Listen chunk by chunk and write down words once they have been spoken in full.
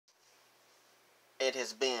It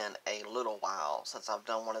has been a little while since I've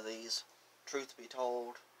done one of these. Truth be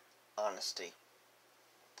told, honesty.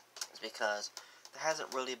 It's because there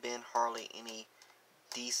hasn't really been hardly any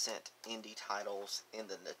decent indie titles in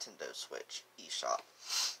the Nintendo Switch eShop.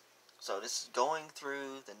 So this is going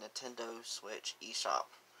through the Nintendo Switch eShop.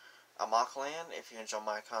 I'm Auckland. If you enjoy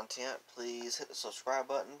my content, please hit the subscribe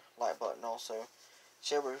button, like button also.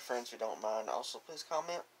 Share with your friends if you don't mind. Also, please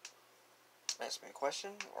comment. Ask me a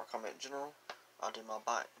question or comment in general. I'll do my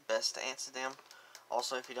best to answer them.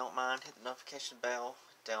 Also, if you don't mind, hit the notification bell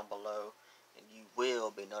down below and you will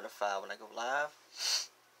be notified when I go live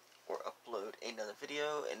or upload another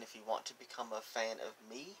video. And if you want to become a fan of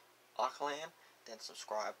me, Auckland, then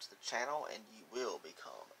subscribe to the channel and you will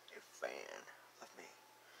become a fan of me.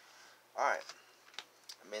 Alright,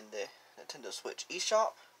 I'm in the Nintendo Switch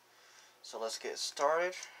eShop, so let's get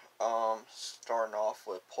started. Starting off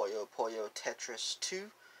with Puyo Puyo Tetris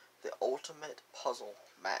 2, the Ultimate Puzzle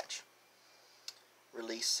Match,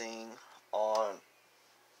 releasing on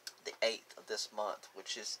the 8th of this month,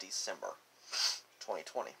 which is December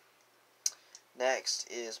 2020. Next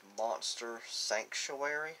is Monster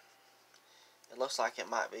Sanctuary. It looks like it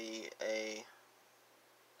might be a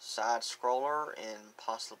side scroller and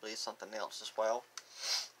possibly something else as well.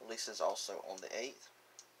 Releases also on the 8th.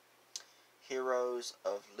 Heroes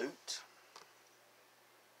of Loot,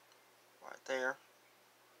 right there.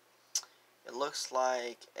 It looks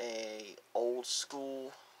like a old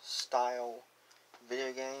school style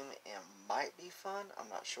video game and might be fun. I'm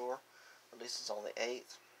not sure. Releases on the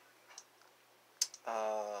 8th.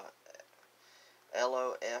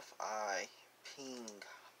 LOFI Ping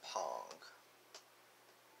Pong.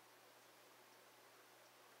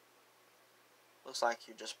 Looks like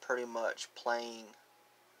you're just pretty much playing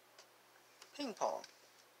ping pong.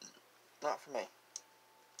 Not for me.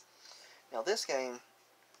 Now this game,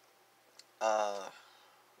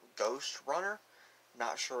 Ghost Runner,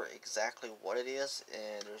 not sure exactly what it is,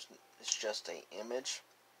 and it's just an image.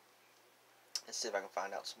 Let's see if I can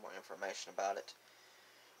find out some more information about it.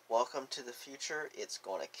 Welcome to the future, it's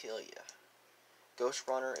gonna kill you. Ghost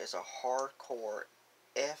Runner is a hardcore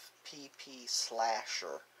FPP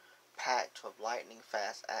slasher packed with lightning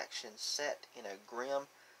fast action set in a grim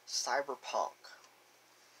cyberpunk.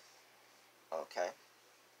 Okay.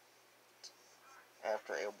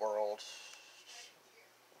 After a world.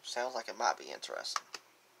 Sounds like it might be interesting.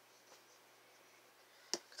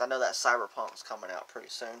 Because I know that cyberpunk's coming out pretty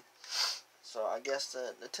soon. So I guess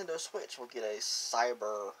the Nintendo Switch will get a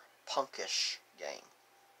cyberpunkish game.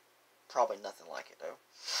 Probably nothing like it though.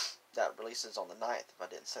 That releases on the 9th if I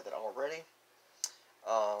didn't say that already.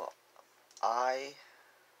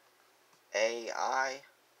 AI,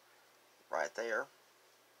 right there.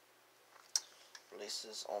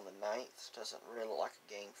 Releases on the 9th. Doesn't really look like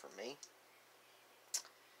a game for me.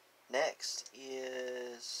 Next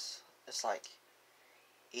is, it's like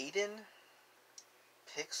Eden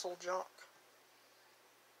Pixel Junk.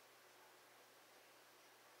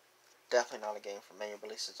 Definitely not a game for me. It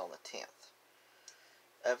releases on the 10th.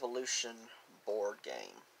 Evolution board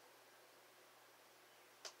game.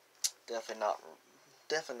 Definitely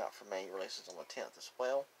not for me. It releases on the 10th as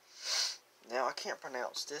well. Now I can't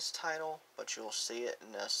pronounce this title, but you'll see it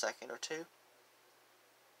in a second or two.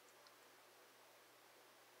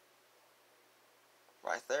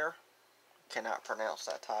 Right there. Cannot pronounce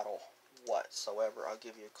that title whatsoever. I'll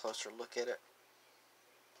give you a closer look at it.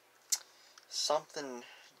 Something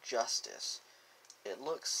Justice. It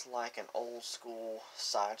looks like an old school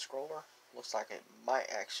side scroller. Looks like it might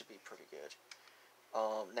actually be pretty good.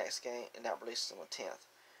 Next game, and that releases on the 10th.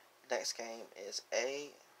 Next game is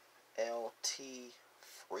ALT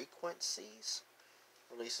Frequencies.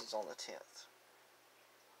 Releases on the 10th.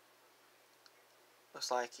 Looks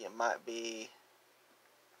like it might be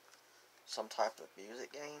some type of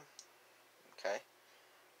music game. Okay.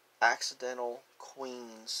 Accidental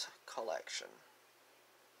Queens Collection.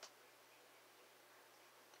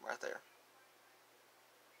 Right there.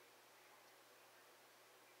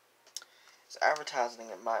 It's advertising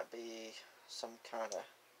it might be some kind of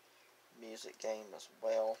music game as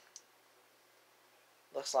well.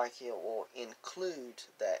 Looks like it will include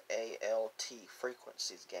that ALT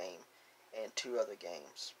Frequencies game and 2 other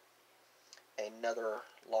games. Another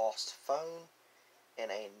Lost Phone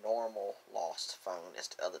and a normal Lost Phone is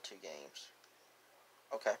the other 2 games.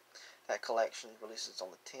 Okay, that collection releases on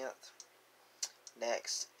the 10th.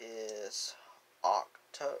 Next is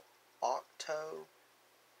Octaflight.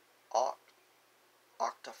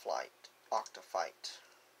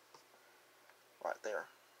 Right there.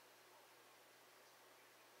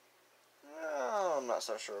 I'm not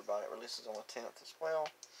so sure about it. Releases on the 10th as well.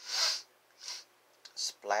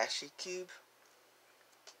 Flashy Cube.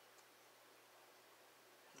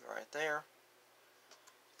 Right there.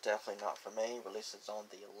 Definitely not for me. Releases on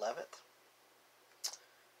the 11th.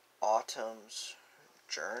 Autumn's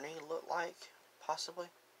Journey, look like, possibly.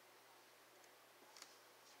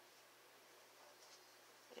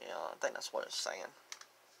 Yeah, I think that's what it's saying.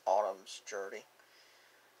 Autumn's Journey.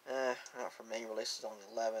 Not for me. Releases on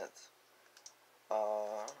the 11th.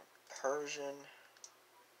 Persian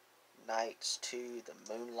Nights 2,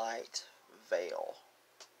 The Moonlight Veil.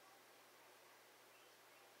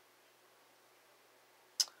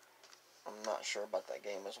 I'm not sure about that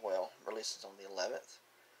game as well. Releases on the 11th.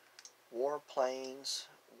 Warplanes,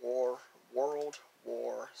 World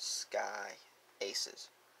War Sky Aces.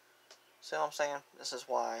 See what I'm saying? This is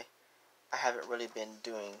why I haven't really been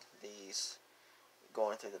doing these,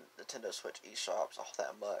 going through the Nintendo Switch eShops all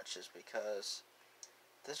that much, is because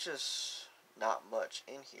there's just not much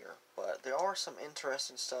in here. But there are some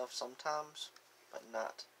interesting stuff sometimes, but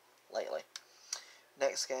not lately.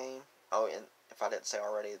 Next game, oh, and if I didn't say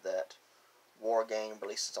already that War Game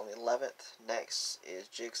releases on the 11th. Next is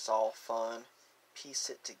Jigsaw Fun Piece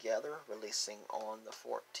It Together, releasing on the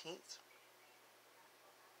 14th.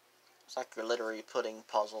 It's like you're literally putting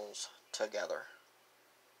puzzles together.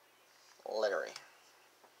 Literally.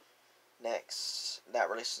 Next, that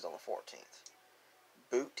releases on the 14th.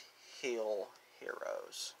 Boot Hill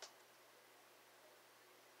Heroes.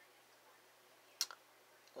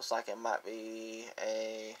 Looks like it might be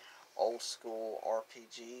a old school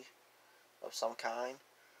RPG of some kind.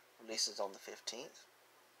 Releases on the 15th.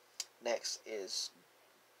 Next is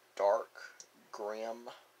Dark Grim.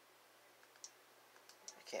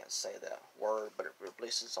 I can't say that word, but it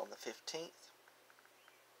releases on the 15th.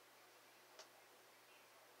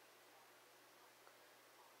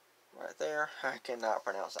 Right there. I cannot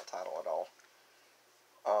pronounce that title at all.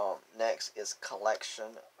 Next is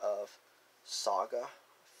Collection of Saga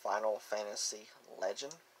Final Fantasy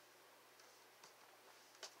Legend.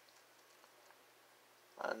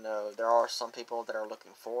 I know there are some people that are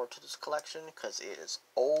looking forward to this collection because it is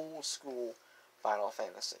old school Final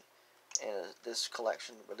Fantasy. And this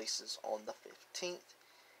collection releases on the 15th.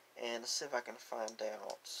 And let's see if I can find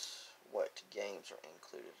out what games are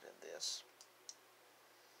included in this.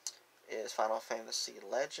 Is Final Fantasy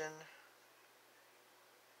Legend.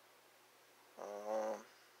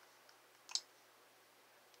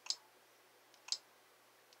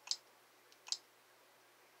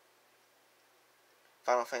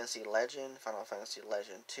 Final Fantasy Legend, Final Fantasy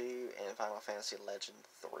Legend 2, and Final Fantasy Legend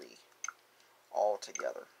 3. All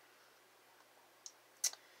together.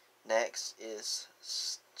 Next is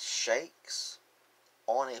Shakes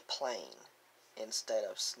on a Plane instead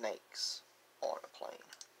of Snakes on a Plane.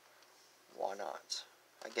 Why not?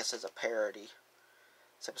 I guess it's a parody.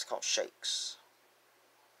 Except it's called Shakes.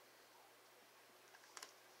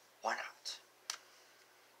 Why not?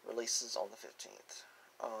 Releases on the 15th.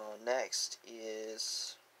 Next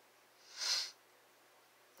is...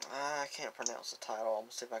 I can't pronounce the title. I'm going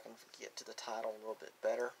to see if I can get to the title a little bit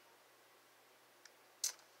better.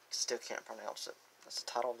 Still can't pronounce it. That's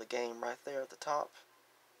the title of the game right there at the top.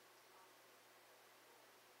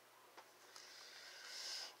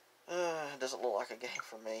 It doesn't look like a game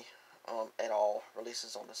for me at all.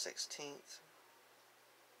 Releases on the 16th.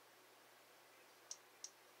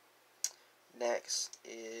 Next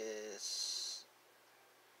is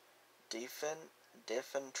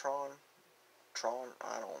Diffentron.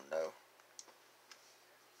 I don't know.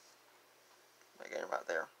 That game right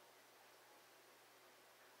there.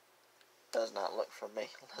 Does not look for me.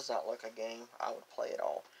 Does not look a game I would play at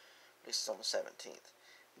all. Releases on the 17th.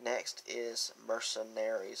 Next is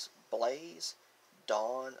Mercenaries Blaze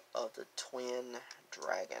Dawn of the Twin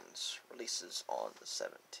Dragons. Releases on the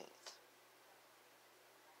 17th.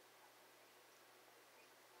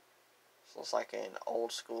 So it's like an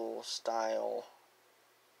old school style,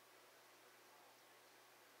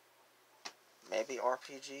 maybe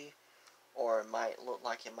RPG, or it might look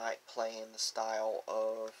like it might play in the style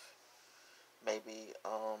of maybe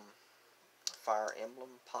Fire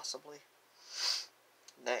Emblem, possibly.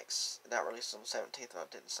 Next, that releases on the 17th, if I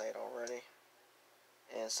didn't say it already.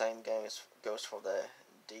 And same game goes for the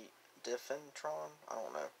Diffentron. I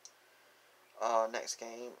don't know. Next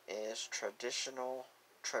game is Traditional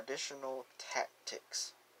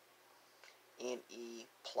Tactics NE+.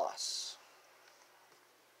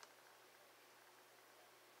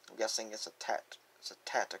 I'm guessing it's a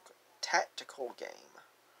tactical game.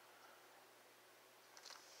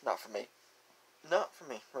 Not for me. Not for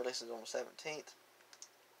me. Releases on the 17th.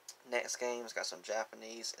 Next game's got some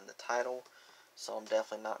Japanese in the title, so I'm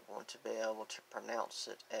definitely not going to be able to pronounce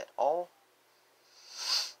it at all.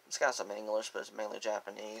 It's got some English, but it's mainly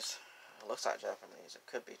Japanese. It looks like Japanese. It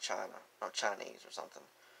could be China or Chinese or something.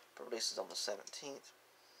 But releases on the 17th.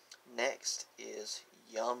 Next is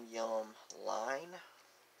Yum Yum Line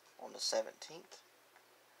on the 17th.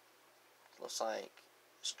 Looks like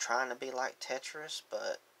it's trying to be like Tetris,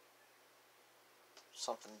 but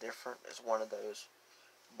something different. It's one of those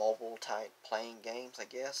mobile type playing games, I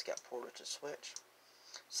guess. Got ported to Switch.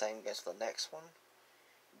 Same goes for the next one.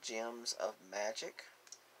 Gems of Magic,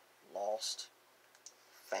 Lost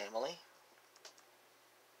Family.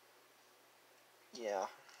 Yeah,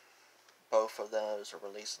 both of those are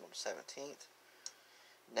releasing on the 17th.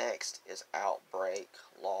 Next is Outbreak,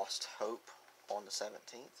 Lost Hope on the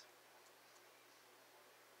 17th.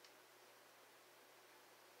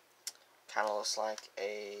 Kind of looks like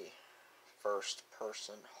a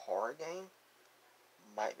first-person horror game.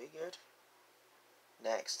 Might be good.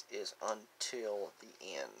 Next is Until the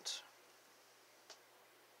End.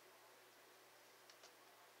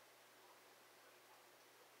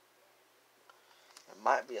 It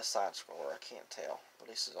might be a side scroller, I can't tell.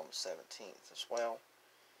 Releases on the 17th as well.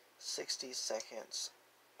 60 seconds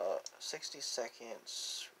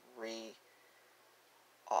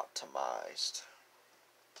re-optimized.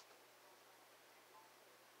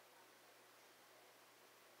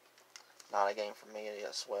 Not a game for me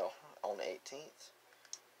as well. On the 18th.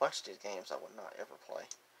 Bunch of these games I would not ever play.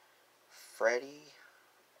 Freddy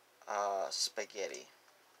Spaghetti.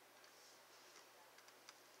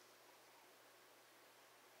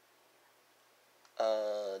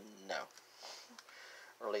 No.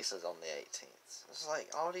 Releases on the 18th. It's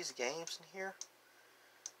like all these games in here.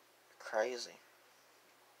 Crazy.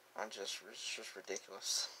 It's just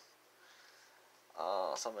ridiculous.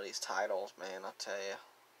 Some of these titles, man, I tell you.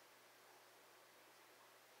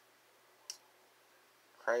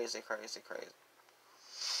 Crazy, crazy, crazy.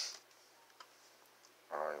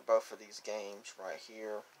 Alright, both of these games right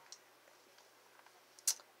here.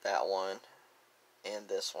 That one and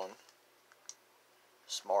this one.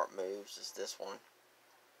 Smart Moves is this one.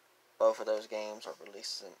 Both of those games are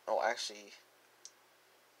releasing. Oh, actually,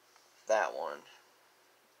 that one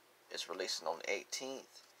is releasing on the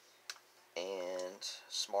 18th. And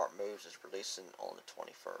Smart Moves is releasing on the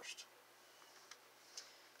 21st.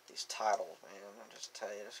 These titles, man, I just tell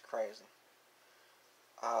you, it's crazy.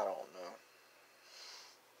 I don't know.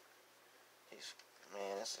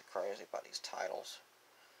 Man, this is crazy about these titles.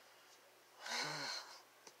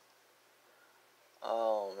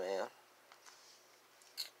 Oh, man.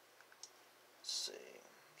 Let's see.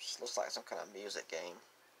 This looks like some kind of music game.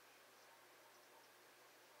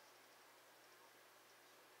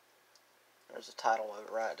 There's the title of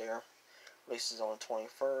it right there. Releases on the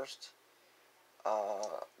 21st.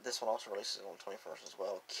 This one also releases on the 21st as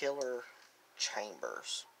well. Killer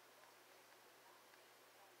Chambers.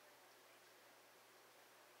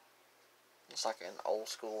 It's like an old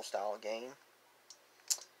school style game.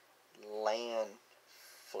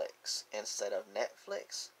 Landflix instead of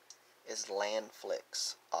Netflix is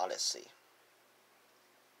Landflix Odyssey.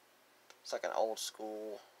 It's like an old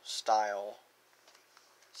school style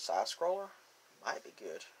side scroller. Might be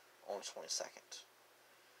good on the 22nd.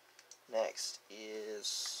 Next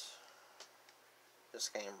is this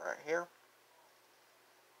game right here.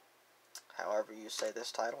 However you say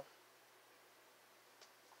this title.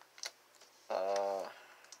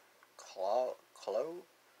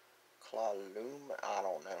 Clalume, I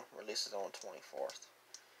don't know. Releases on the 24th.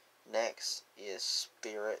 Next is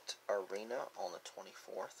Spirit Arena on the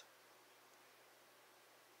 24th.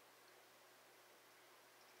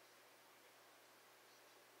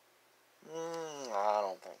 I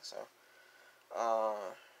don't think so.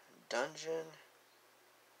 Dungeon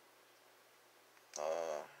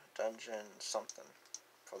something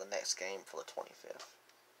for the next game for the 25th.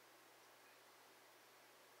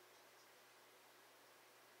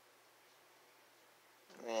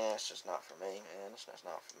 Yeah, it's just not for me, man. It's just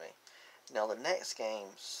not for me. Now, the next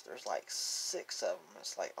games, there's like 6 of them.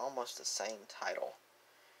 It's like almost the same title.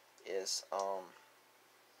 Is,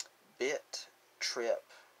 Bit Trip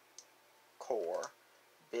Core,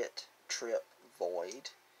 Bit Trip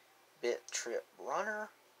Void, Bit Trip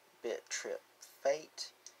Runner, Bit Trip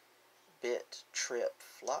Fate, Bit Trip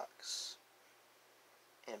Flux,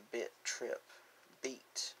 and Bit Trip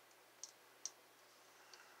Beat.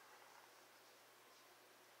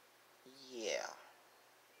 Yeah.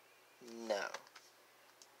 No.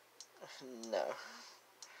 No.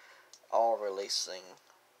 All releasing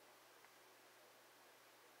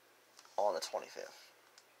on the 25th.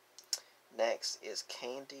 Next is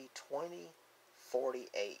Candy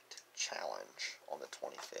 2048 Challenge on the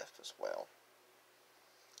 25th as well.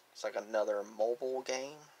 It's like another mobile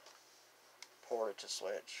game. ported to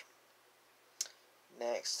Switch.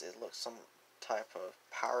 Next, it looks some type of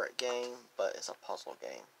pirate game, but it's a puzzle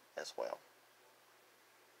game as well.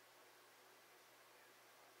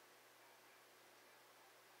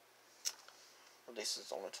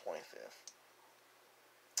 Releases on the 25th.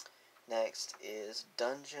 Next is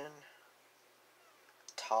Dungeon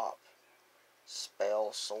Top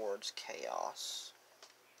Spell Swords Chaos.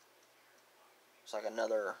 It's like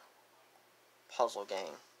another puzzle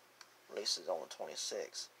game. Releases on the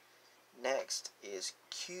 26th. Next is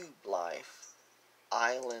Cube Life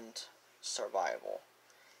Island Survival.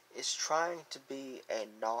 It's trying to be a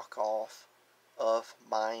knockoff of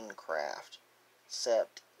Minecraft,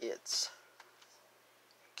 except it's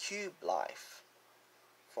Cube Life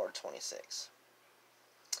for 26.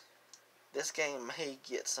 This game may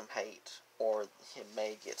get some hate, or it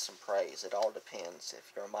may get some praise. It all depends.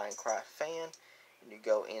 If you're a Minecraft fan and you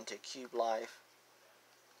go into Cube Life,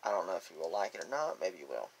 I don't know if you will like it or not. Maybe you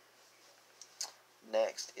will.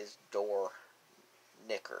 Next is Door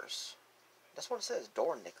Knickers. That's what it says,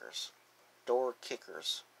 Door Knickers. Door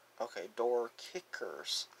Kickers. Okay, Door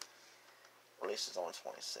Kickers. Releases on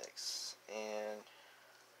 26. And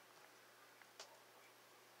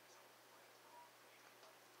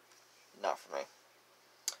not for me.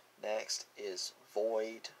 Next is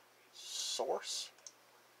Void Source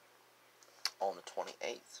on the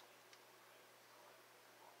 28th.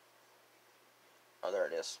 Oh, there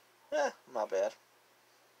it is. My bad.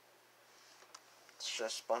 It's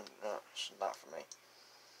just fun. No, it's not for me.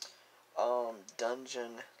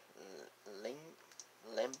 Dungeon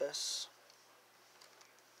Limbus.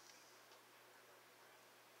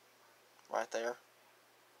 Right there.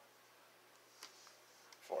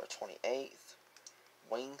 For the 28th.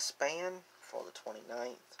 Wingspan for the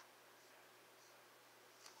 29th.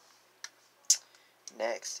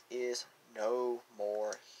 Next is No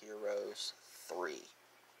More Heroes 3.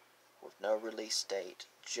 With no release date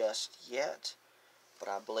just yet. But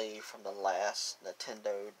I believe from the last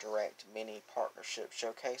Nintendo Direct Mini Partnership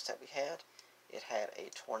Showcase that we had, it had a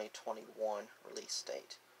 2021 release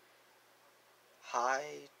date.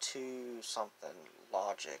 High to something,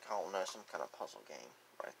 Logic, I don't know, some kind of puzzle game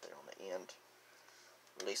right there on the end.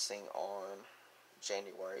 Releasing on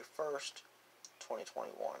January 1st,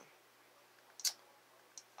 2021.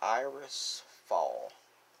 Iris Fall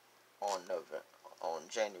on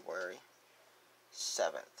January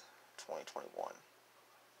 7th, 2021.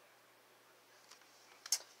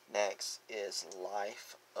 Next is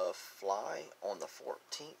Life of Fly on the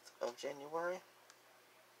 14th of January.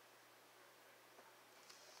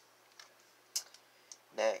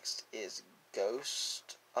 Next is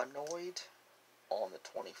Ghost Annoyed on the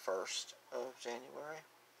 21st of January.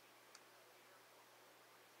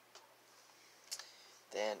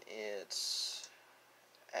 Then it's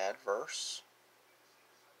Adverse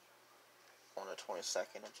on the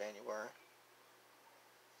 22nd of January.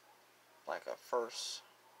 Like a first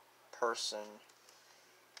person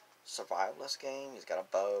survivalist game. He's got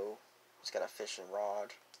a bow, he's got a fishing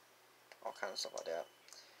rod, all kinds of stuff like that.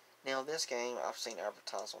 Now this game I've seen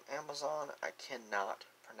advertised on Amazon. I cannot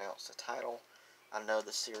pronounce the title. I know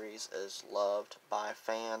the series is loved by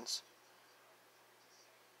fans,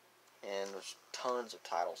 and there's tons of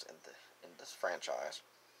titles in this franchise.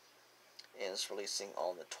 And it's releasing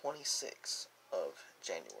on the 26th of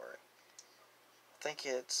January. I think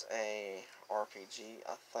it's a RPG,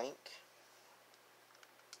 I think.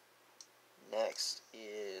 Next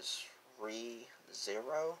is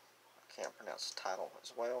ReZero. I can't pronounce the title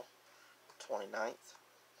as well. 29th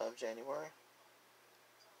of January.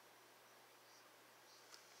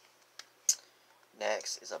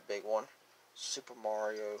 Next is a big one. Super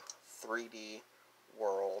Mario 3D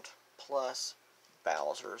World plus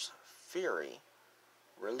Bowser's Fury.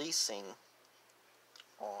 Releasing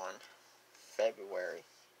on February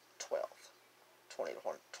 12th,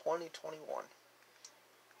 2021.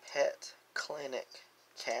 Pet Clinic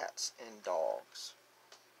Cats and Dogs.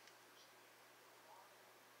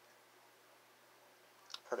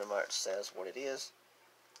 Pretty much says what it is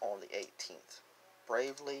on the 18th.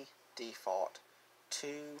 Bravely Default 2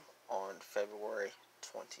 on February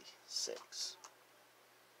 26th.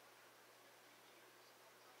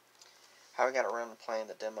 Haven't got around to playing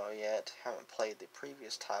the demo yet. Haven't played the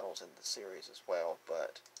previous titles in the series as well,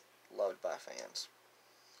 but loved by fans.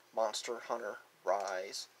 Monster Hunter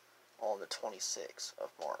Rise on the 26th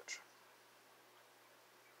of March.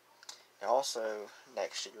 Now also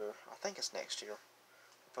next year, I think it's next year,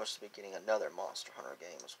 we're supposed to be getting another Monster Hunter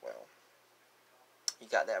game as well. You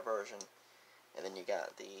got that version, and then you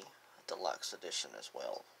got the deluxe edition as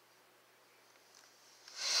well.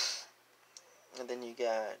 And then you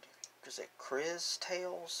got is it Criz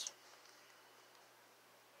Tales?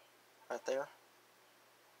 Right there.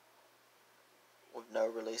 With no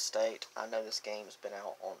release date. I know this game's been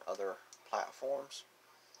out on other platforms.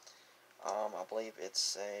 I believe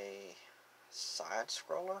it's a side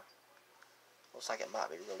scroller. Looks like it might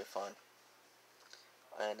be really fun.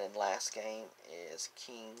 And then last game is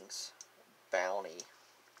King's Bounty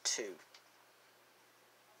 2.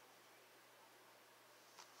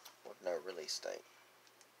 With no release date.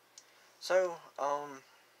 So, I'm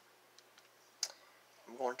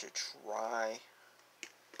going to try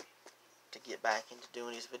to get back into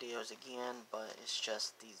doing these videos again, but it's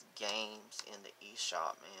just these games in the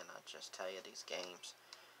eShop, man. I just tell you, these games,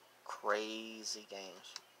 crazy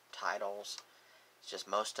games, titles. It's just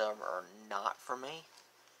most of them are not for me,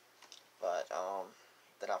 but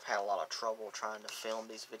that I've had a lot of trouble trying to film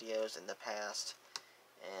these videos in the past,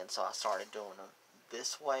 and so I started doing them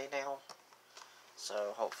this way now.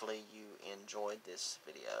 So hopefully you enjoyed this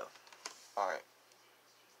video. Alright,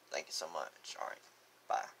 thank you so much. Alright,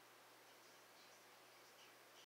 bye.